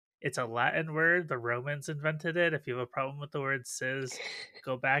It's a Latin word. The Romans invented it. If you have a problem with the word cis,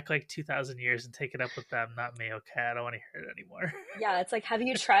 go back like 2,000 years and take it up with them, not me, okay? I don't want to hear it anymore. Yeah, it's like, have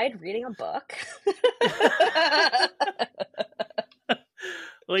you tried reading a book?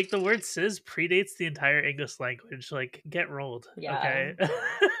 Like, the word cis predates the entire English language. Like, get rolled, Yeah. okay?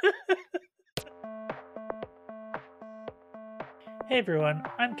 Hey everyone,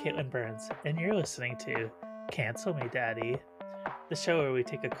 I'm Caitlin Burns, and you're listening to Cancel Me Daddy, the show where we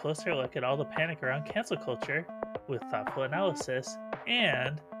take a closer look at all the panic around cancel culture with thoughtful analysis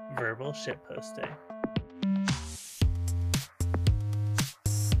and verbal shitposting.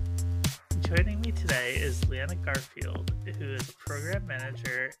 Joining me today is Leanna Garfield, who is a program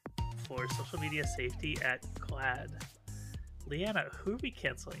manager for social media safety at GLAAD. Leanna, who are we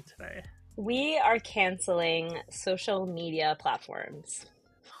canceling today? We are canceling social media platforms.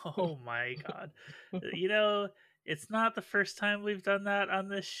 Oh my god. You know, it's not the first time we've done that on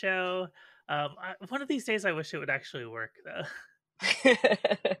this show. One of these days I wish it would actually work, though.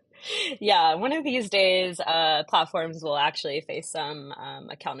 Yeah, one of these days, platforms will actually face some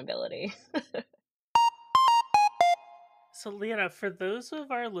accountability. So, Leanna, for those of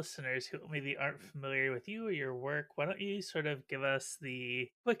our listeners who maybe aren't familiar with you or your work, why don't you sort of give us the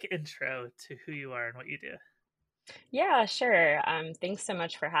quick intro to who you are and what you do? Yeah, sure. Thanks so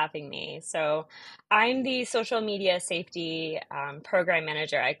much for having me. So, I'm the social media safety program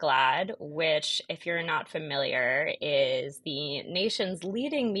manager at GLAAD, which, if you're not familiar, is the nation's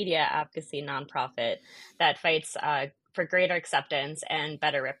leading media advocacy nonprofit that fights for greater acceptance and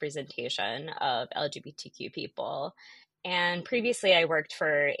better representation of LGBTQ people. And previously, I worked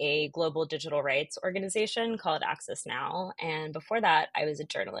for a global digital rights organization called Access Now. And before that, I was a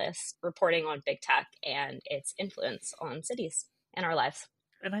journalist reporting on big tech and its influence on cities and our lives.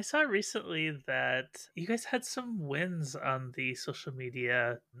 And I saw recently that you guys had some wins on the social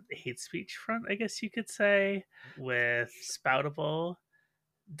media hate speech front, I guess you could say, with Spoutable,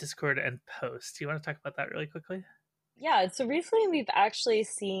 Discord, and Post. Do you want to talk about that really quickly? Yeah, so recently we've actually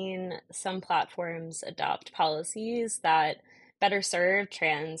seen some platforms adopt policies that better serve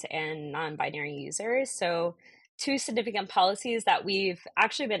trans and non-binary users. So, two significant policies that we've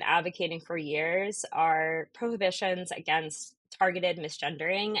actually been advocating for years are prohibitions against targeted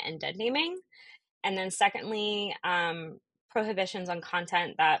misgendering and dead naming. And then, secondly, prohibitions on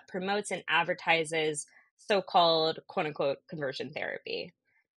content that promotes and advertises so called quote unquote conversion therapy.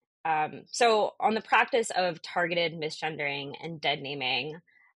 So, on the practice of targeted misgendering and dead naming,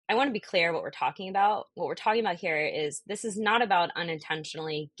 I want to be clear what we're talking about. What we're talking about here is this is not about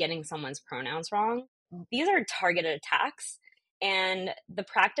unintentionally getting someone's pronouns wrong. These are targeted attacks, and the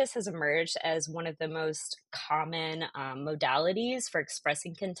practice has emerged as one of the most common modalities for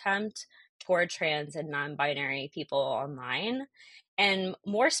expressing contempt toward trans and non binary people online. And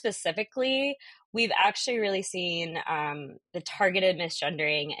more specifically, we've actually really seen the targeted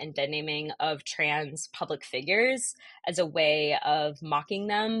misgendering and dead naming of trans public figures as a way of mocking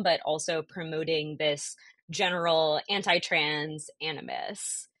them, but also promoting this general anti-trans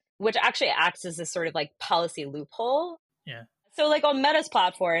animus, which actually acts as this sort of like policy loophole. Yeah. So, like on Meta's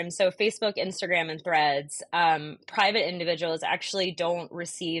platform, so Facebook, Instagram, and Threads, private individuals actually don't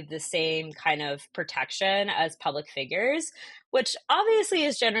receive the same kind of protection as public figures, which obviously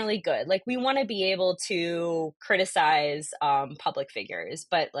is generally good. Like, we want to be able to criticize public figures,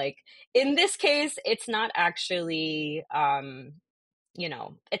 but like in this case, it's not actually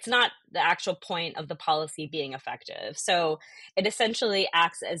it's not the actual point of the policy being effective. So it essentially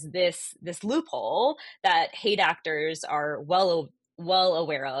acts as this loophole that hate actors are well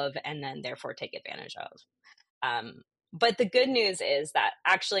aware of and then therefore take advantage of. But the good news is that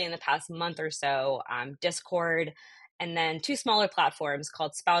actually in the past month or so, Discord and then two smaller platforms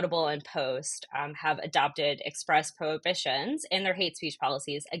called Spoutable and Post have adopted express prohibitions in their hate speech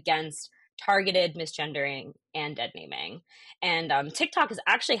policies against targeted misgendering and dead naming. And TikTok has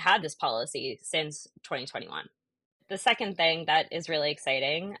actually had this policy since 2021. The second thing that is really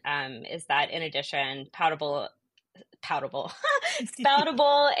exciting is that in addition, Spoutable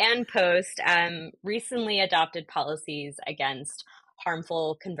and Post recently adopted policies against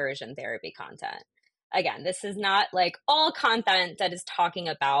harmful conversion therapy content. Again, this is not like all content that is talking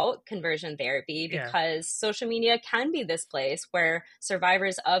about conversion therapy, because social media can be this place where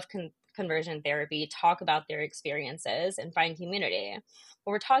survivors of conversion therapy talk about their experiences and find community.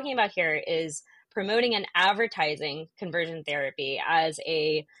 What we're talking about here is promoting and advertising conversion therapy as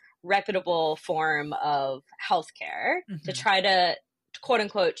a reputable form of healthcare to try to quote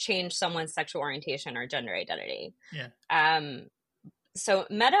unquote change someone's sexual orientation or gender identity. Yeah. So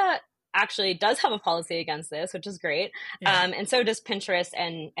Meta actually does have a policy against this, which is great. Yeah. And so does Pinterest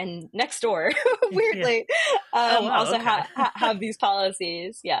and Nextdoor, Yeah. weirdly, Oh wow. also Okay. have these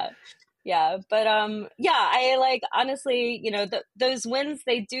policies. Yeah. Yeah, but yeah, I like honestly, those wins,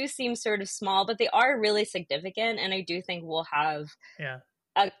 they do seem sort of small, but they are really significant, and I do think will have Yeah.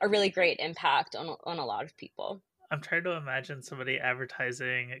 a really great impact on a lot of people. I'm trying to imagine somebody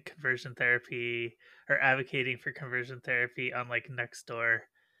advertising conversion therapy or advocating for conversion therapy on like Nextdoor.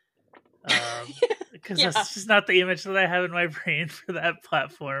 Because Yeah. that's just not the image that I have in my brain for that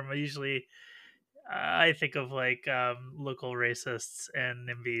platform. I usually I think of like local racists and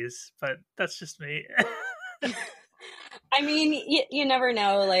NIMBYs, but that's just me. I mean, you never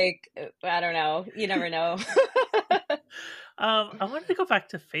know. Like, I don't know. You never know. I wanted to go back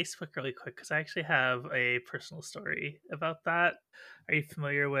to Facebook really quick because I actually have a personal story about that. Are you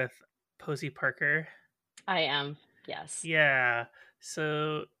familiar with Posey Parker? I am. Yes. Yeah.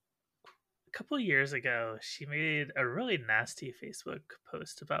 So a couple years ago, she made a really nasty Facebook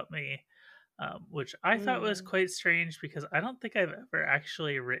post about me, which I thought was Mm, quite strange because I don't think I've ever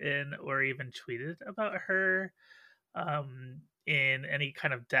actually written or even tweeted about her in any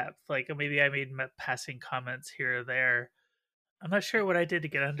kind of depth. Like maybe I made passing comments here or there. I'm not sure what I did to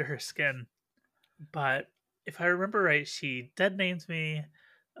get under her skin, but if I remember right, she dead named me,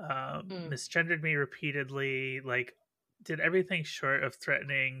 mm, misgendered me repeatedly, like did everything short of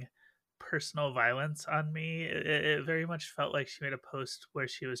threatening personal violence on me. It very much felt like she made a post where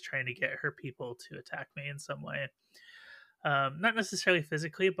she was trying to get her people to attack me in some way, not necessarily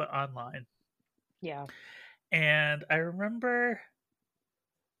physically, but online. yeah. And I remember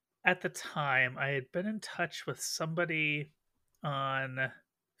at the time I had been in touch with somebody on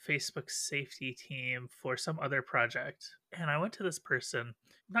Facebook's safety team for some other project. And I went to this person,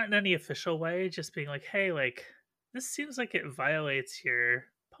 not in any official way, just being like, hey, like, this seems like it violates your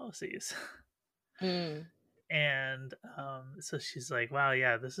policies. Mm, And so she's like, wow,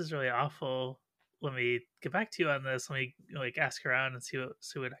 yeah, this is really awful. Let me get back to you on this. Let me like ask around and see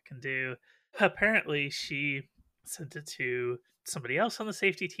what I can do. Apparently, she sent it to somebody else on the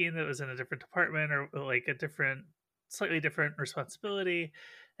safety team that was in a different department or like a different, slightly different responsibility.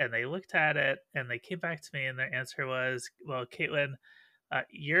 And they looked at it and they came back to me, and their answer was, well, Caitlin,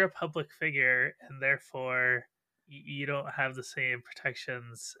 you're a public figure, and therefore you don't have the same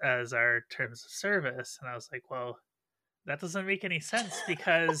protections as our terms of service. And I was like, well, that doesn't make any sense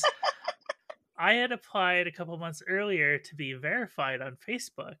because I had applied a couple months earlier to be verified on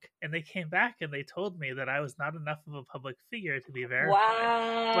Facebook, and they came back and they told me that I was not enough of a public figure to be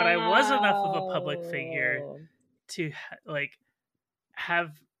verified, but I was enough of a public figure wow. to like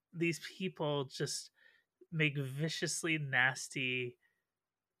have these people just make viciously nasty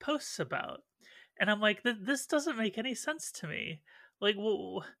posts about. And I'm like, this doesn't make any sense to me. Like,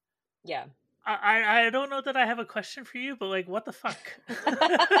 well, Yeah. I don't know that I have a question for you, but like, what the fuck?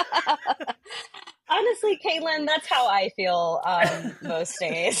 Honestly, Caitlin, that's how I feel most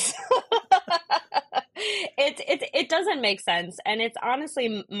days. It doesn't make sense, and it's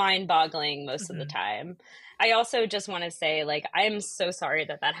honestly mind-boggling most of the Mhm, time. I also just want to say, like, I am so sorry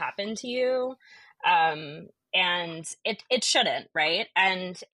that that happened to you, and it shouldn't, right?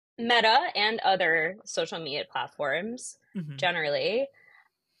 And Meta and other social media platforms mhm, generally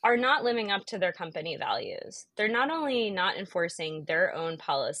are not living up to their company values. They're not only not enforcing their own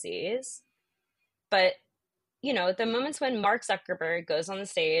policies, but the moments when Mark Zuckerberg goes on the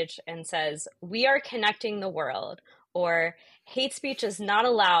stage and says, "We are connecting the world," or "hate speech is not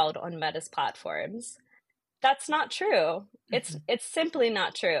allowed on Meta's platforms," that's not true. mhm, It's simply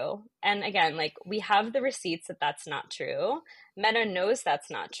not true. And again, like, we have the receipts that that's not true. Meta knows that's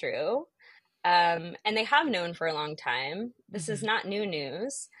not true. And they have known for a long time. This is mhm, not new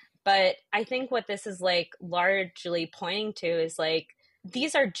news. But I think what this is like largely pointing to is like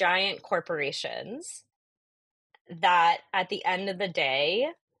these are giant corporations that at the end of the day,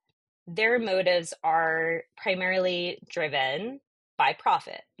 their motives are primarily driven by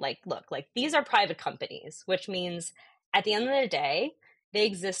profit. Like, look, like these are private companies, which means at the end of the day, they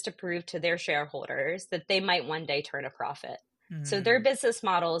exist to prove to their shareholders that they might one day turn a profit. So their mhm, business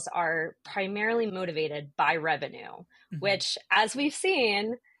models are primarily motivated by revenue, mhm. which, as we've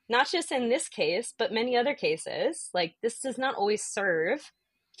seen, not just in this case, but many other cases, like this does not always serve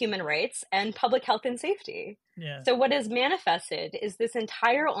human rights and public health and safety. Yeah. So, what is manifested is this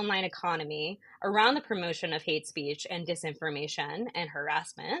entire online economy around the promotion of hate speech and disinformation and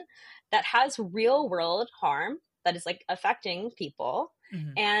harassment that has real world harm that is like affecting people,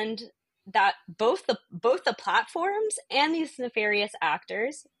 Mhm, and that both the platforms and these nefarious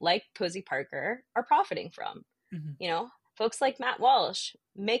actors like Posey Parker are profiting from. mhm, Folks like Matt Walsh,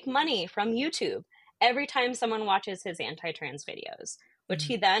 make money from YouTube every time someone watches his anti-trans videos, which Mhm.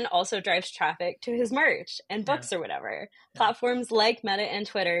 he then also drives traffic to his merch and Yeah. books or whatever. Yeah. Platforms like Meta and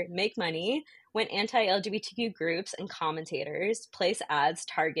Twitter make money when anti-LGBTQ groups and commentators place ads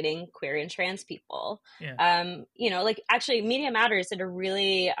targeting queer and trans people. Yeah. Like actually, Media Matters did a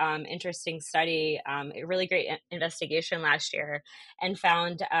really interesting study, a really great investigation last year, and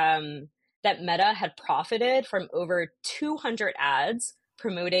found that Meta had profited from over 200 ads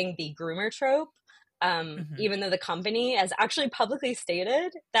promoting the groomer trope. Mhm. Even though the company has actually publicly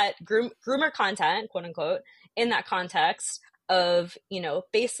stated that groomer content, quote unquote, in that context of,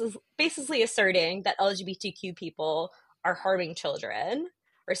 basically asserting that LGBTQ people are harming children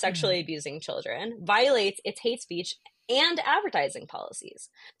or Mhm. sexually abusing children, violates its hate speech and advertising policies.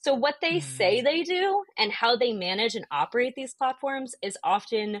 So, what they say Mm. they do and how they manage and operate these platforms is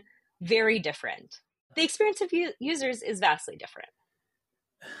often very different. The experience of users is vastly different.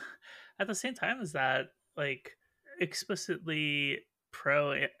 At the same time as that, like, explicitly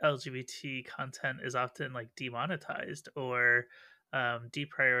pro LGBT content is often like demonetized or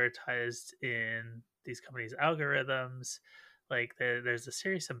deprioritized in these companies' algorithms. Like, there's a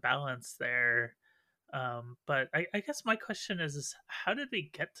serious imbalance there. But I guess my question is how did we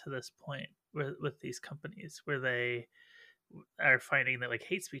get to this point with these companies where they are finding that like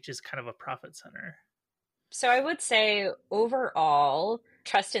hate speech is kind of a profit center? So I would say overall,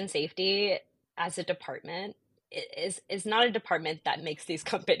 trust and safety as a department is not a department that makes these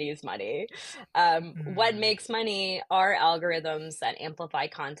companies money. What Mm, makes money are algorithms that amplify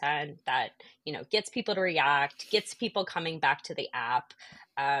content that gets people to react, gets people coming back to the app.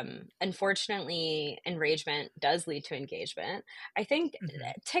 Unfortunately, enragement does lead to engagement. I think hmm.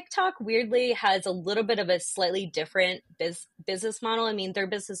 TikTok weirdly has a little bit of a slightly different business model. I mean, their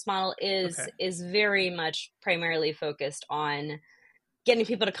business model is Okay. is very much primarily focused on getting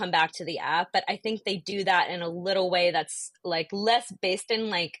people to come back to the app, but I think they do that in a little way that's like less based in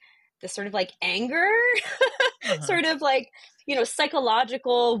like the sort of like anger, Uh-huh. sort of like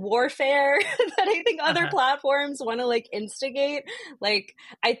psychological warfare that I think other Uh-huh. platforms want to like instigate. Like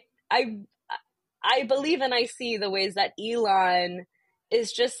I I I believe and I see the ways that Elon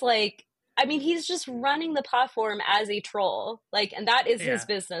is just like, I mean, he's just running the platform as a troll, like, and that is his Yeah.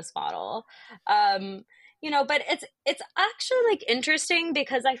 business model. But it's actually like interesting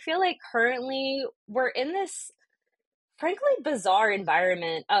because I feel like currently we're in this frankly bizarre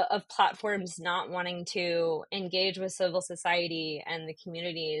environment of platforms not wanting to engage with civil society and the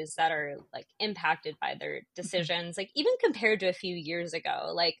communities that are like impacted by their Mhm. decisions, like even compared to a few years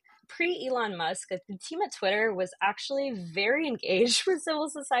ago. Like pre Elon Musk, the team at Twitter was actually very engaged with civil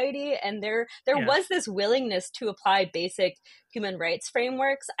society, and there Yeah. was this willingness to apply basic human rights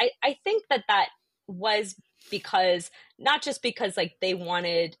frameworks. I think that was because, not just because like they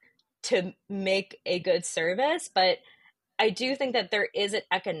wanted to make a good service, but I do think that there is an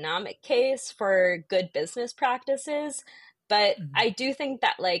economic case for good business practices, but Mhm. I do think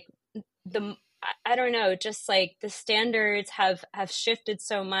that like the I don't know, just like the standards have shifted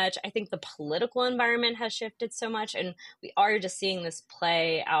so much. I think the political environment has shifted so much, and we are just seeing this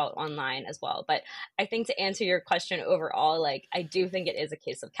play out online as well. But I think to answer your question overall, like I do think it is a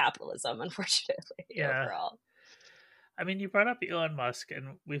case of capitalism, unfortunately, Yeah. overall. I mean, you brought up Elon Musk,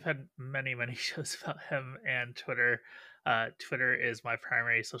 and we've had many, many shows about him and Twitter. Twitter is my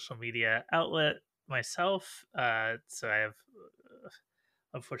primary social media outlet myself, so I have,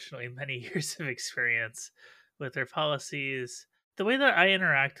 unfortunately, many years of experience with their policies. The way that I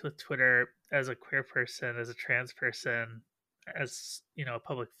interact with Twitter as a queer person, as a trans person, as a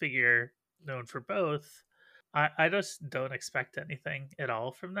public figure known for both, I just don't expect anything at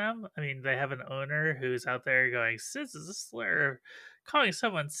all from them. I mean, they have an owner who's out there going, "Cis is a slur. Calling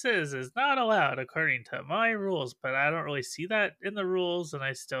someone cis is not allowed according to my rules." But I don't really see that in the rules, and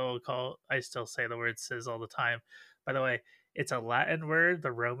I still say the word cis all the time. By the way, it's a Latin word.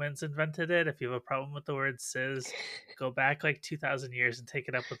 The Romans invented it. If you have a problem with the word cis, go back like 2,000 years and take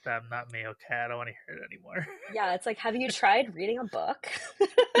it up with them, not me. Okay, I don't want to hear it anymore. Yeah, it's like, have you tried reading a book?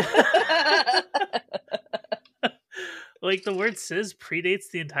 Like, the word "cis"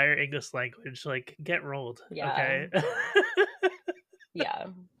 predates the entire English language. Like, get rolled, Yeah, okay? yeah,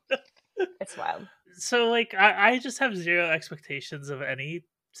 it's wild. So, like, I just have zero expectations of any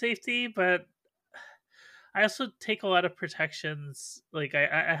safety, but I also take a lot of protections. Like,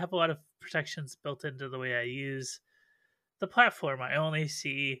 I have a lot of protections built into the way I use the platform. I only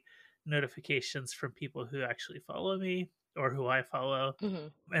see notifications from people who actually follow me or who I follow, Hmm.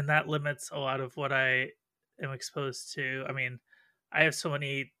 and that limits a lot of what I am exposed to. I mean, I have so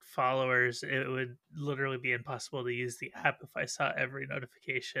many followers, it would literally be impossible to use the app if I saw every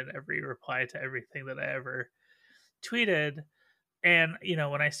notification, every reply to everything that I ever tweeted. And,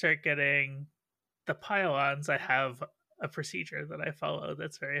 when I start getting the pile-ons, I have a procedure that I follow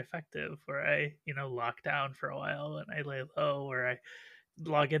that's very effective where I, lock down for a while and I lay low, or I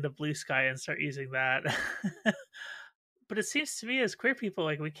log into Blue Sky and start using that. But it seems to me as queer people,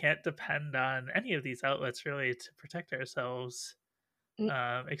 like we can't depend on any of these outlets really to protect ourselves,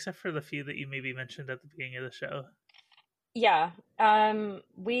 except for the few that you maybe mentioned at the beginning of the show. Yeah,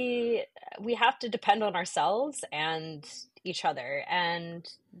 we have to depend on ourselves and each other, and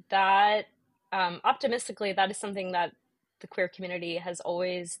that optimistically, that is something that the queer community has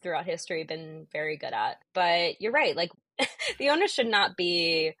always throughout history been very good at. But you're right, like the onus should not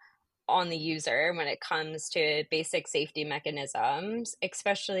be on the user when it comes to basic safety mechanisms,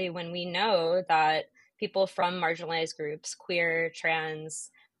 especially when we know that people from marginalized groups, queer,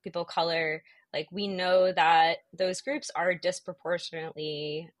 trans, people of color, like we know that those groups are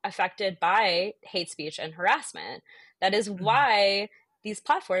disproportionately affected by hate speech and harassment. That is Mhm. why these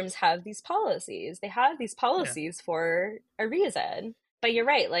platforms have these policies. They have these Yeah. policies for a reason. But you're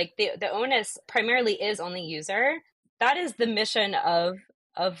right, like the onus primarily is on the user. That is the mission of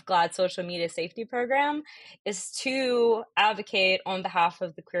GLAAD social media safety program, is to advocate on behalf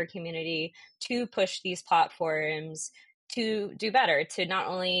of the queer community, to push these platforms to do better, to not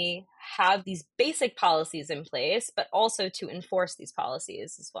only have these basic policies in place, but also to enforce these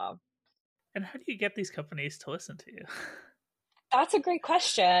policies as well. And how do you get these companies to listen to you? That's a great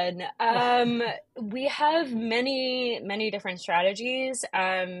question. We have many different strategies.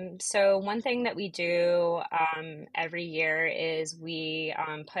 So one thing that we do every year is we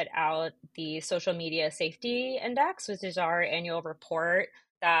put out the Social Media Safety Index, which is our annual report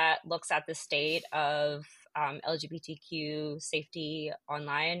that looks at the state of LGBTQ safety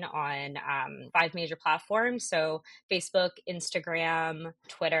online on 5 major platforms. So Facebook, Instagram,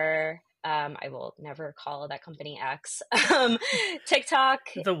 Twitter. I will never call that company X. TikTok.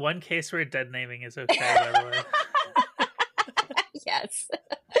 The one case where dead naming is okay, by the way. Yes.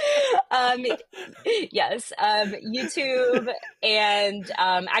 um, yes. YouTube. And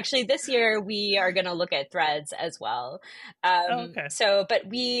actually, this year we are going to look at Threads as well. Oh, okay. So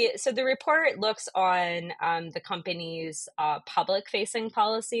the report looks on the company's public facing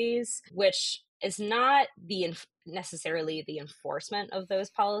policies, which is not necessarily the enforcement of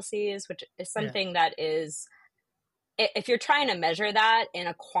those policies, which is Yeah. something that is, if you're trying to measure that in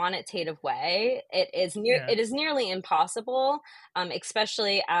a quantitative way, Yeah. it is nearly impossible,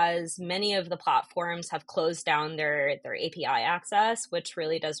 especially as many of the platforms have closed down their API access, which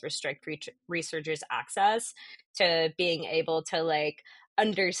really does restrict researchers' access to being able to like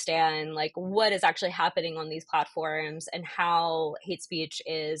understand like what is actually happening on these platforms and how hate speech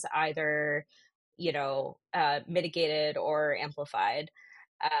is either mitigated or amplified.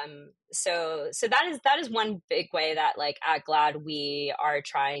 So that is one big way that like at GLAAD we are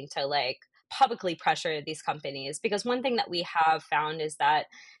trying to like publicly pressure these companies, because one thing that we have found is that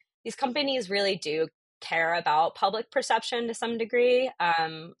these companies really do care about public perception to some degree.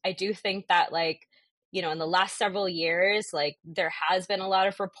 I do think that like, in the last several years, like there has been a lot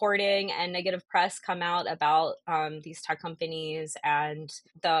of reporting and negative press come out about these tech companies and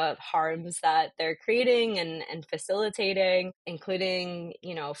the harms that they're creating and facilitating, including,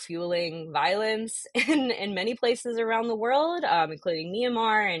 fueling violence in many places around the world, including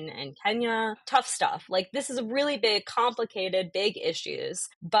Myanmar and Kenya. Tough stuff. Like this is a really big, complicated, big issues,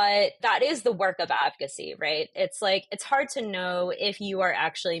 but that is the work of advocacy, right? It's like, it's hard to know if you are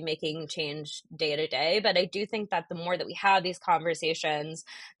actually making change day to day, but I do think that the more that we have these conversations,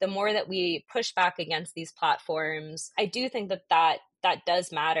 the more that we push back against these platforms, I do think that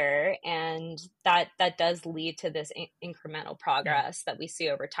does matter, and that does lead to this incremental Yeah. progress that we see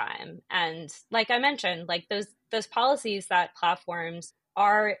over time. And like I mentioned, like those policies that platforms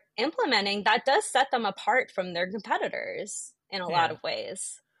are implementing, that does set them apart from their competitors in a lot Yeah. of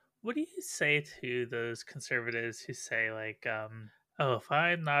ways. What do you say to those conservatives who say, like, oh, if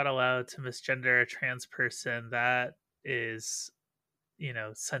I'm not allowed to misgender a trans person, that is,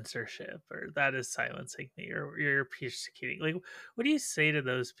 censorship, or that is silencing me, or you're persecuting? Like, what do you say to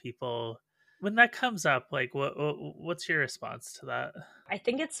those people when that comes up? Like, what's your response to that? I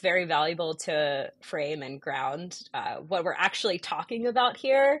think it's very valuable to frame and ground what we're actually talking about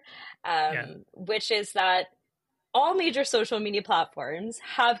here, Yeah. which is that all major social media platforms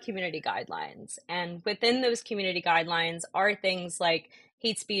have community guidelines. And within those community guidelines are things like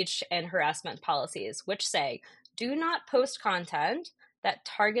hate speech and harassment policies, which say do not post content that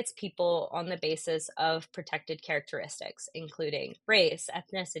targets people on the basis of protected characteristics, including race,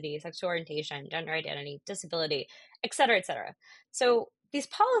 ethnicity, sexual orientation, gender identity, disability, et cetera, et cetera. So these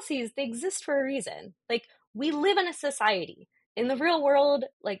policies, they exist for a reason. Like, we live in a society. In the real world,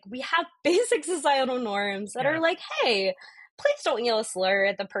 like, we have basic societal norms that are Yeah. like, hey, please don't yell a slur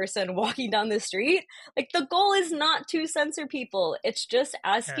at the person walking down the street. Like, the goal is not to censor people. It's just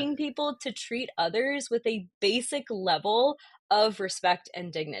Yeah. asking people to treat others with a basic level of respect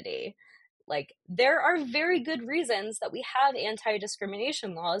and dignity. Like, there are very good reasons that we have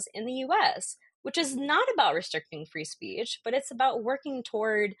anti-discrimination laws in the US, which is not about restricting free speech, but it's about working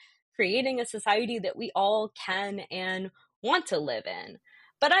toward creating a society that we all can and want to live in.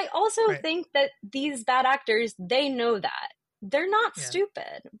 But I also Right. think that these bad actors, they know that. They're not Yeah.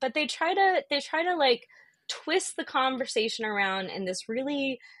 stupid, but they try to like twist the conversation around in this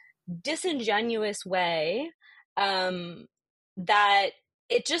really disingenuous way, um that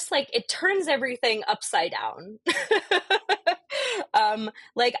it just like it turns everything upside down.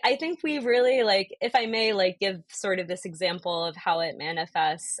 Like, I think we really, like, if I may, like, give sort of this example of how it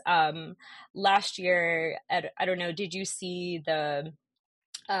manifests. Last year, I don't know, did you see the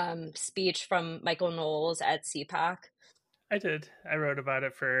speech from Michael Knowles at CPAC? I did. I wrote about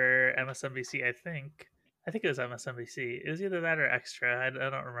it for MSNBC, I think. I think it was MSNBC. It was either that or Extra. I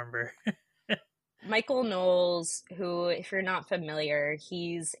don't remember. Michael Knowles, who, if you're not familiar,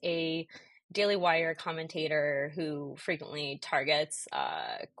 he's a Daily Wire commentator who frequently targets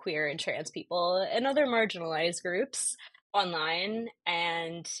queer and trans people and other marginalized groups online.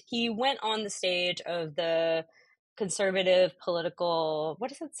 And he went on the stage of the conservative political, what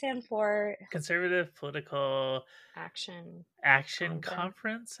does it stand for? Conservative Political Action Action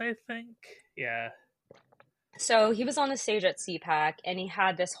Conference. Conference, I think. Yeah. So he was on the stage at CPAC and he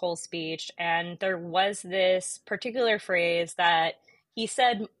had this whole speech, and there was this particular phrase that he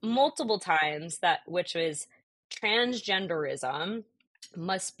said multiple times, that which was transgenderism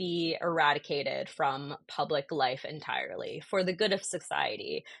must be eradicated from public life entirely for the good of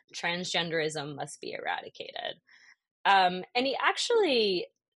society. Transgenderism must be eradicated. And he actually,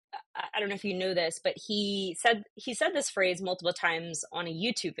 I don't know if you know this, but he said this phrase multiple times on a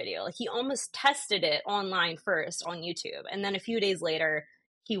YouTube video. Like, he almost tested it online first on YouTube, and then a few days later,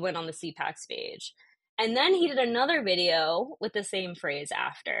 he went on the CPAC stage. And then he did another video with the same phrase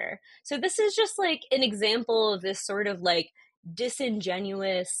after. So this is just like an example of this sort of like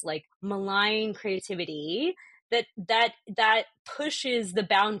disingenuous, like malign creativity that pushes the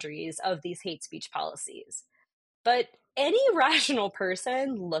boundaries of these hate speech policies. But any rational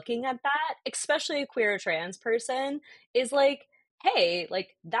person looking at that, especially a queer or trans person, is like, hey,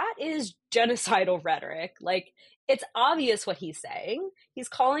 like, that is genocidal rhetoric. Like, it's obvious what he's saying. He's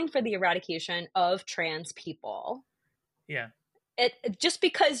calling for the eradication of trans people. Yeah. It just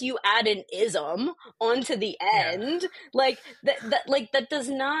because you add an ism onto the Yeah. end, like that does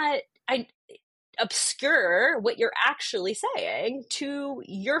not I obscure what you're actually saying to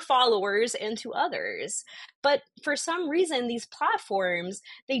your followers and to others. But for some reason, these platforms,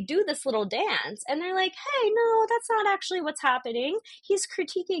 they do this little dance and they're like, hey, no, that's not actually what's happening. He's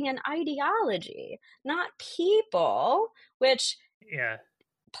critiquing an ideology, not people, which Yeah.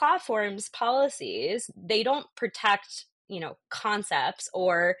 platforms policies, they don't protect, concepts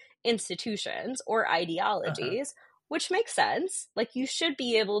or institutions or Uh-huh. ideologies, which makes sense. Like, you should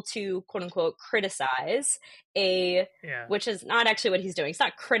be able to quote unquote criticize a, Yeah. which is not actually what he's doing. He's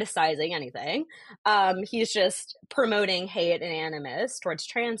not criticizing anything. He's just promoting hate and animus towards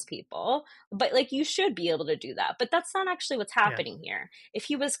trans people. But like, you should be able to do that. But that's not actually what's Yeah. happening here. If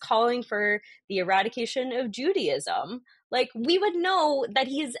he was calling for the eradication of Judaism, like, we would know that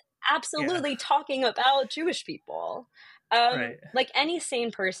he's Yeah. absolutely talking about Jewish people. Right. Like, any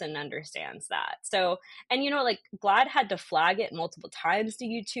sane person understands that. So, and like, GLAAD had to flag it multiple times to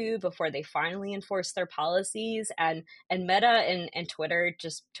YouTube before they finally enforced their policies, and Meta and Twitter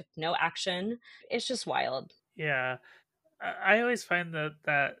just took no action. It's just wild. Yeah. I always find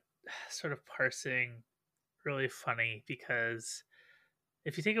that sort of parsing really funny because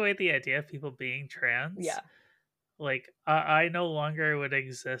if you take away the idea of people being trans, Yeah, like I no longer would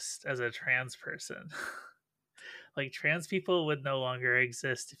exist as a trans person. Like trans people would no longer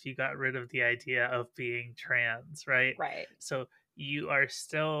exist if you got rid of the idea of being trans, right? right. So you are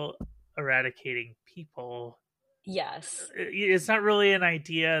still eradicating people. Yes. It's not really an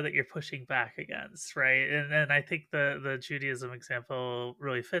idea that you're pushing back against, right? And I think the Judaism example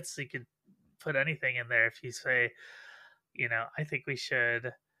really fits. So you could put anything in there if you say, I think we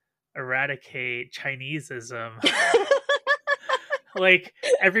should eradicate Chineseism. Like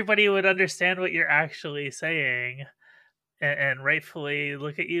everybody would understand what you're actually saying, and rightfully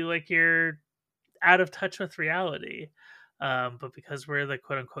look at you like you're out of touch with reality. But because we're the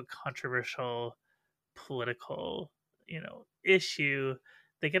quote unquote controversial political, issue,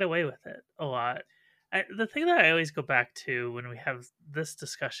 they get away with it a lot. The thing that I always go back to when we have this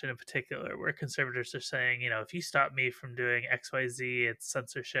discussion in particular, where conservatives are saying, if you stop me from doing XYZ, it's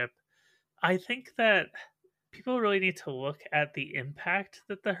censorship. I think that people really need to look at the impact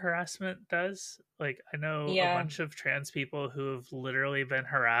that the harassment does. Like, I know a Yeah, bunch of trans people who have literally been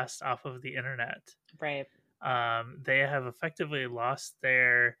harassed off of the internet. right. They have effectively lost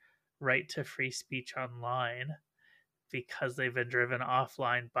their right to free speech online because they've been driven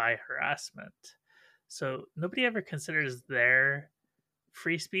offline by harassment. So nobody ever considers their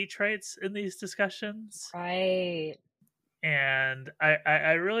free speech rights in these discussions. Right. And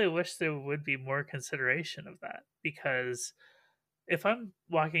I really wish there would be more consideration of that, because if I'm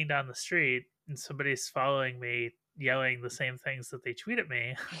walking down the street and somebody's following me yelling the same things that they tweet at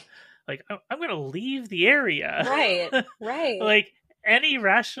me, like I'm gonna leave the area. Right. Right. Like any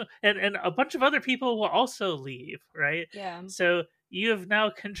rational, and a bunch of other people will also leave, right? Yeah. So you have now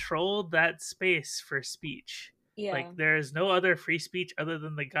controlled that space for speech. Like Yeah. there's no other free speech other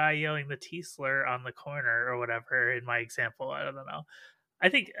than the guy yelling the T slur on the corner or whatever in my example. I don't know. I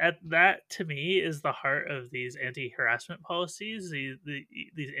think at that to me is the heart of these anti-harassment policies,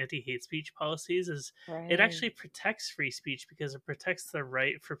 these anti-hate speech policies. Is it Right. actually protects free speech because it protects the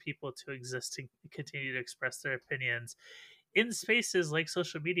right for people to exist and continue to express their opinions in spaces like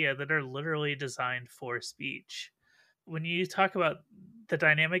social media that are literally designed for speech. When you talk about the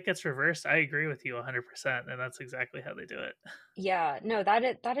dynamic gets reversed, I agree with you 100%, and that's exactly how they do it. Yeah, no,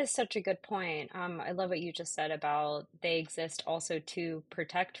 that is such a good point. I love what you just said about they exist also to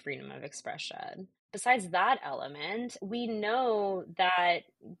protect freedom of expression. Besides that element, we know that,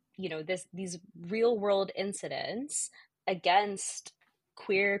 these real world incidents against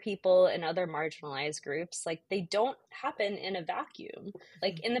queer people and other marginalized groups, like they don't happen in a vacuum.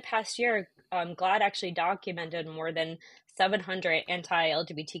 Like in the past year, GLAAD actually documented more than 700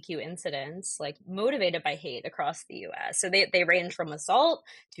 anti-LGBTQ incidents, like motivated by hate across the US. So they range from assault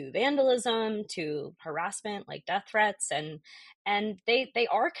to vandalism to harassment, like death threats, and they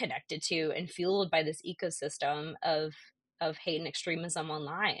are connected to and fueled by this ecosystem of hate and extremism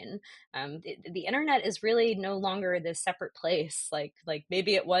online. The internet is really no longer this separate place, like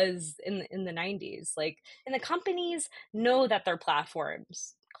maybe it was in the 90s. Like, and the companies know that their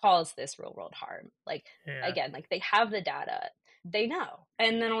platforms cause this real world harm. Like, Yeah, again, like they have the data, they know.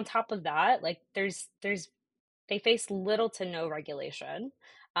 And then on top of that, like there's they face little to no regulation,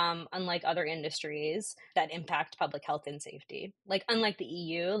 unlike other industries that impact public health and safety. Like, unlike the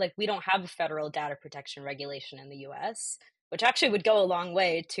EU, like we don't have a federal data protection regulation in the US, which actually would go a long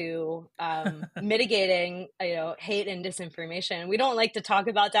way to mitigating, hate and disinformation. We don't like to talk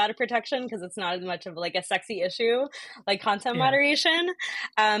about data protection because it's not as much of like a sexy issue like content yeah, moderation.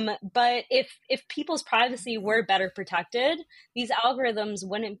 But if people's privacy were better protected, these algorithms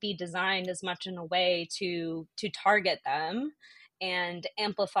wouldn't be designed as much in a way to target them and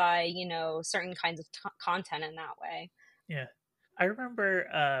amplify, certain kinds of content in that way. yeah. I remember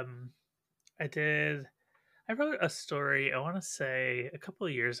I did I wrote a story, I want to say a couple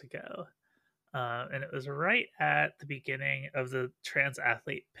of years ago, and it was right at the beginning of the trans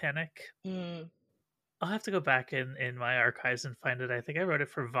athlete panic. Mm, I'll have to go back in my archives and find it. I think I wrote it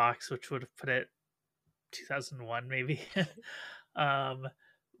for Vox, which would have put it 2001 maybe. um,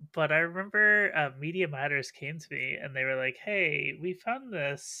 but I remember Media Matters came to me and they were like, "Hey, we found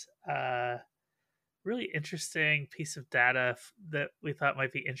this really interesting piece of data that we thought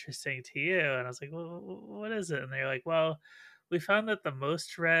might be interesting to you." And I was like, "Well, what is it?" And they're like, "Well, we found that the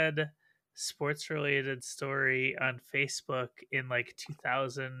most read sports related story on Facebook in like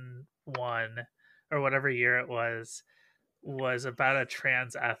 2001 or whatever year it was about a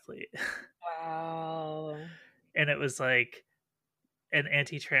trans athlete." wow. And it was like an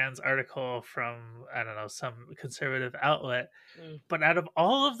anti-trans article from, I don't know, some conservative outlet. Mm. But out of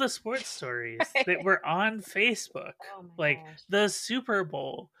all of the sports stories that were on Facebook, Oh my like gosh. the Super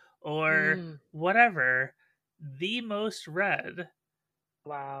Bowl or Mm, whatever, the most read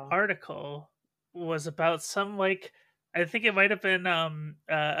wow. article was about some, like, I think it might have been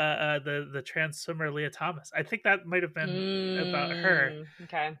the trans swimmer Leah Thomas. I think that might have been about her.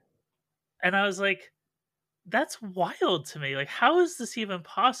 Okay. And I was like, that's wild to me. Like, how is this even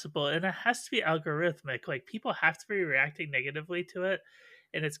possible? And it has to be algorithmic. Like, people have to be reacting negatively to it,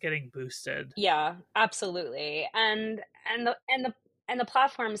 and it's getting boosted. Yeah, absolutely. And the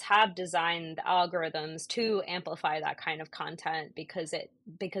platforms have designed the algorithms to amplify that kind of content because it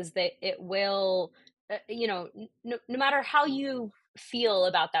will no matter how you feel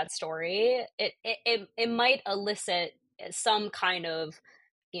about that story, it might elicit some kind of,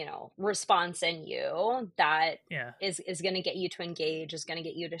 response in you that Yeah. is going to get you to engage, is going to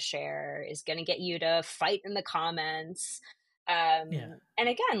get you to share, is going to get you to fight in the comments. Yeah. And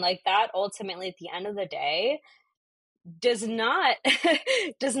again, like that ultimately at the end of the day does not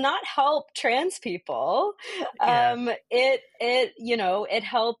does not help trans people. Yeah. It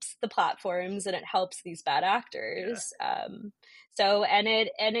helps the platforms and it helps these bad Yeah. actors. And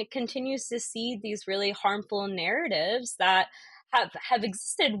it continues to seed these really harmful narratives that have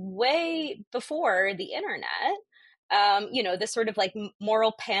existed way before the internet. This sort of like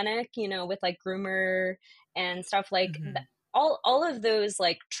moral panic, with like groomer and stuff like Hmm. all of those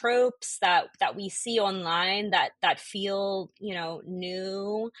like tropes that we see online that feel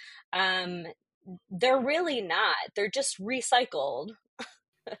new. um they're really not, they're just recycled,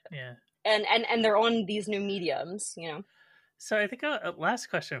 Yeah. and they're on these new mediums. So I think a last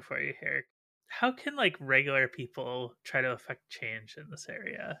question for you here. How can like regular people try to affect change in this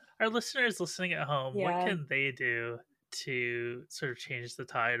area? Our listeners listening at home, what Yeah, can they do to sort of change the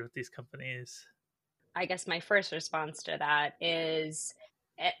tide with these companies? I guess my first response to that is,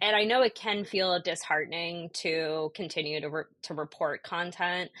 and I know it can feel disheartening to continue to report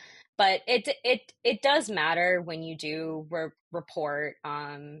content, but it does matter when you do report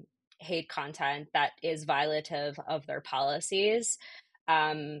hate content that is violative of their policies.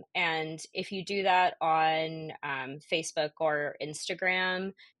 And if you do that on Facebook or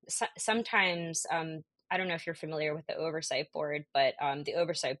Instagram, sometimes I don't know if you're familiar with the oversight board, but the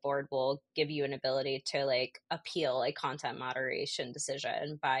oversight board will give you an ability to like appeal a content moderation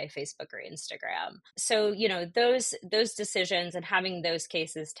decision by Facebook or Instagram. So, those decisions and having those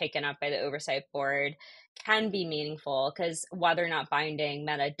cases taken up by the oversight board can be meaningful, because while they're not binding,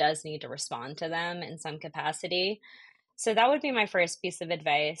 Meta does need to respond to them in some capacity. So that would be my first piece of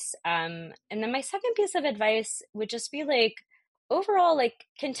advice. And then my second piece of advice would just be like, overall, like,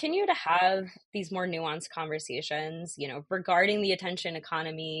 continue to have these more nuanced conversations, regarding the attention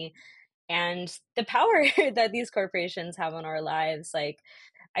economy and the power that these corporations have on our lives. Like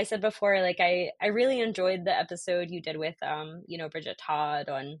I said before, like I really enjoyed the episode you did with Bridget Todd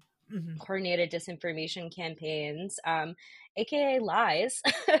on Hmm. coordinated disinformation campaigns, aka lies,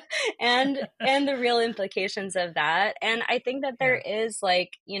 and the real implications of that. And I think that there Yeah. is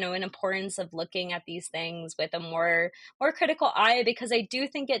like, an importance of looking at these things with a more critical eye, because I do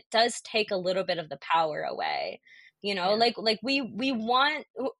think it does take a little bit of the power away. Yeah. Like we want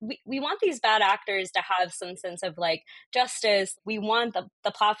these bad actors to have some sense of like justice. We want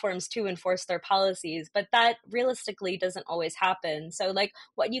the platforms to enforce their policies, but that realistically doesn't always happen. So like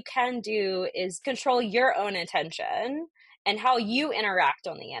what you can do is control your own attention and how you interact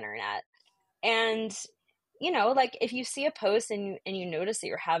on the internet. And like if you see a post and you notice that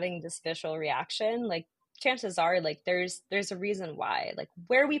you're having this visual reaction, like chances are like there's a reason why. Like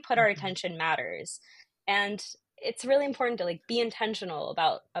where we put our Hmm. attention matters. And it's really important to like be intentional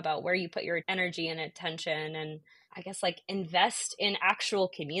about where you put your energy and attention, and I guess like invest in actual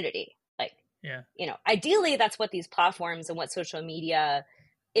community. Like, Yeah. ideally that's what these platforms and what social media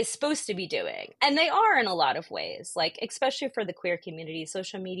is supposed to be doing. And they are in a lot of ways. Like, especially for the queer community,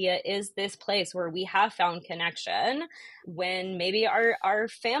 social media is this place where we have found connection when maybe our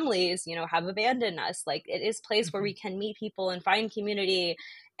families, have abandoned us. Like, it is a place where Hmm. we can meet people and find community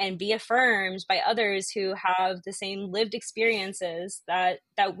and be affirmed by others who have the same lived experiences that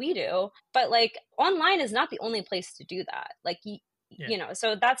we do. But like online is not the only place to do that. Like Yeah.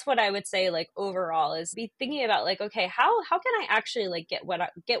 so that's what I would say, like overall, is be thinking about like, okay, how can I actually like get what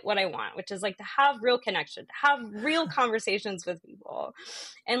I want, which is like to have real connection, to have real conversations with people.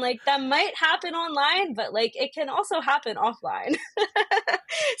 And like that might happen online, but like it can also happen offline.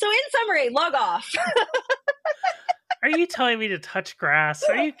 So in summary, log off. Are you telling me to touch grass?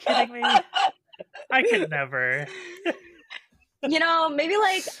 Are you kidding me? I could never. Maybe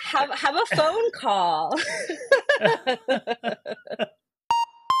like have a phone call.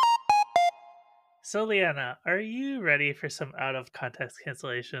 So, Leanna, are you ready for some out of context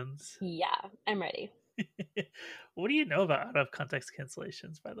cancellations? Yeah, I'm ready. What do you know about out of context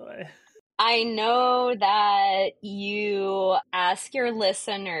cancellations, by the way? I know that you ask your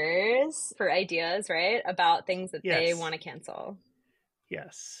listeners for ideas, right? About things that they Yes. want to cancel.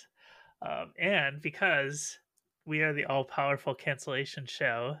 Yes. And because we are the all powerful cancellation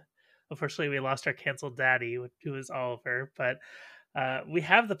show, unfortunately, we lost our canceled daddy, who was Oliver, but we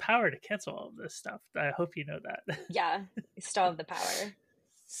have the power to cancel all of this stuff. I hope you know that. Yeah, you still have the power.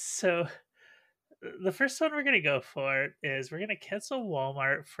 So, The first one we're going to go for is we're going to cancel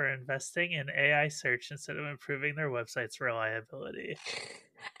Walmart for investing in AI search instead of improving their website's reliability.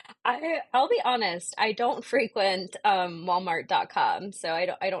 I'll be honest, I don't frequent Walmart.com, so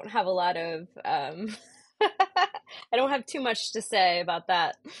I don't have a lot of I don't have too much to say about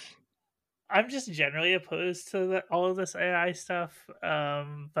that. I'm just generally opposed to all of this AI stuff,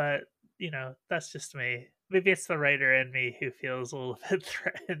 but that's just me. Maybe it's the writer in me who feels a little bit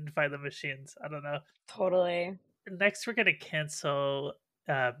threatened by the machines. I don't know. Totally. Next, we're gonna cancel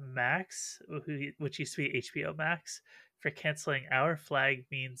Max, which used to be HBO Max, for canceling Our Flag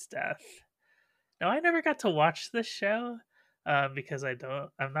Means Death. Now, I never got to watch this show because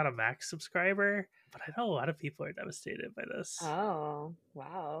I'm not a Max subscriber, but I know a lot of people are devastated by this. Oh,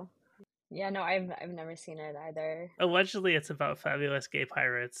 wow. Yeah, no, I've never seen it either. Allegedly, it's about fabulous gay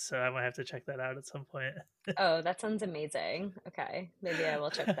pirates, so I might have to check that out at some point. Oh, that sounds amazing. Okay, maybe I will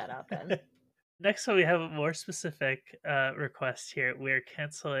check that out then. Next one, we have a more specific request here. We're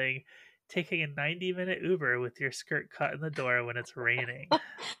canceling taking a 90-minute Uber with your skirt caught in the door when it's raining.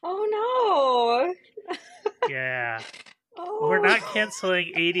 Oh no. Yeah. We're Oh. not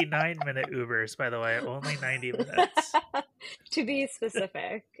canceling 89-minute Ubers, by the way, only 90 minutes. To be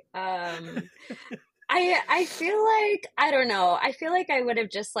specific. I feel like I don't know. I feel like I would have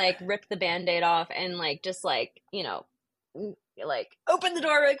just like ripped the band-aid off and like just like, like open the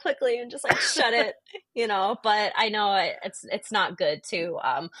door really quickly and just like shut it, but I know it's not good to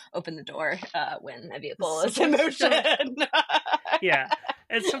open the door when a vehicle is in motion. Yeah.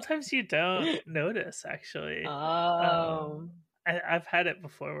 And sometimes you don't notice, actually. Oh. I've had it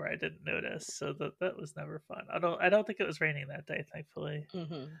before where I didn't notice, so that was never fun. I don't think it was raining that day, thankfully.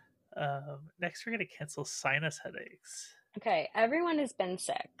 Next, we're gonna cancel sinus headaches. Okay, everyone has been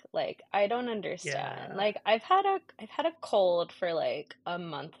sick. Like, I don't understand. Yeah. Like, I've had a cold for like a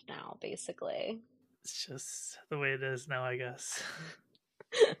month now, basically. It's just the way it is now, I guess.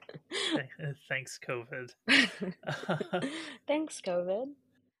 Thanks, COVID. Thanks, COVID.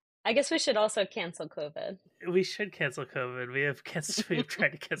 I guess we should also cancel COVID. We should cancel COVID. We've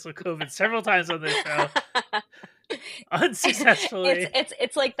tried to cancel COVID several times on this show. Unsuccessfully.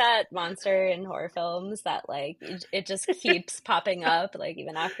 It's like that monster in horror films that like it just keeps popping up, like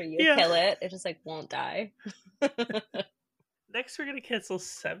even after you kill it just like won't die. Next, we're gonna cancel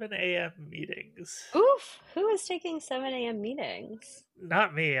 7 a.m. meetings. Oof! Who is taking 7 a.m. meetings?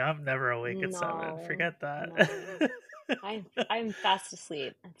 Not me. I'm never awake at 7. Forget that. No. I'm fast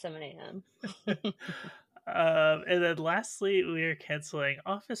asleep at 7 a.m. And then lastly, we are canceling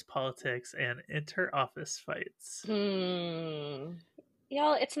office politics and inter-office fights.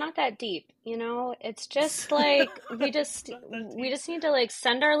 Y'all, it's not that deep, It's just like we just need to like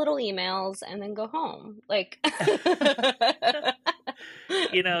send our little emails and then go home. Like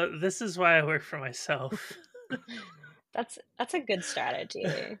this is why I work for myself. That's a good strategy.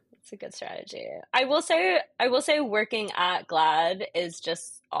 It's a good strategy. I will say working at GLAAD is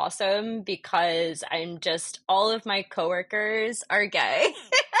just awesome because all of my coworkers are gay.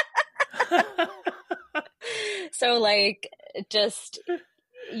 So like just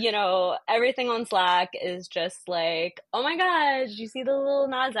everything on Slack is just like, oh my god, did you see the little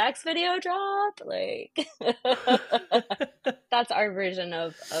Nas X video drop? Like that's our version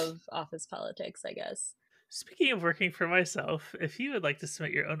of office politics, I guess. Speaking of working for myself, if you would like to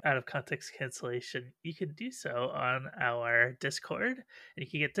submit your own out-of-context cancellation, you can do so on our Discord, and you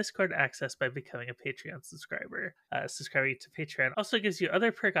can get Discord access by becoming a Patreon subscriber. Subscribing to Patreon also gives you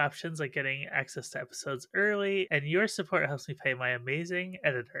other perk options like getting access to episodes early, and your support helps me pay my amazing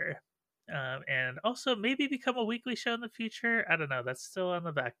editor. And also maybe become a weekly show in the future. I don't know, that's still on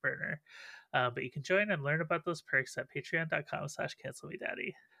the back burner. But you can join and learn about those perks at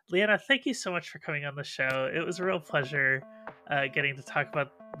patreon.com/cancelmedaddy. Leanna, thank you so much for coming on the show. It was a real pleasure getting to talk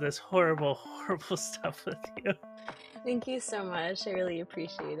about this horrible, horrible stuff with you. Thank you so much. I really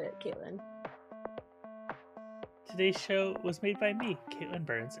appreciate it, Caitlin. Today's show was made by me, Caitlin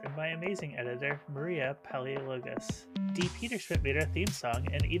Burns, and my amazing editor, Maria Paleologus. D. Peterschmidt made our theme song,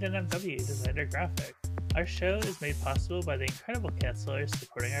 and Eden MW designed our graphic. Our show is made possible by the incredible cancelers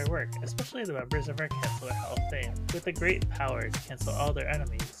supporting our work, especially the members of our Canceler Hall of Fame, with the great power to cancel all their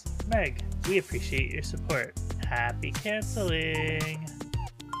enemies. Meg, we appreciate your support. Happy canceling!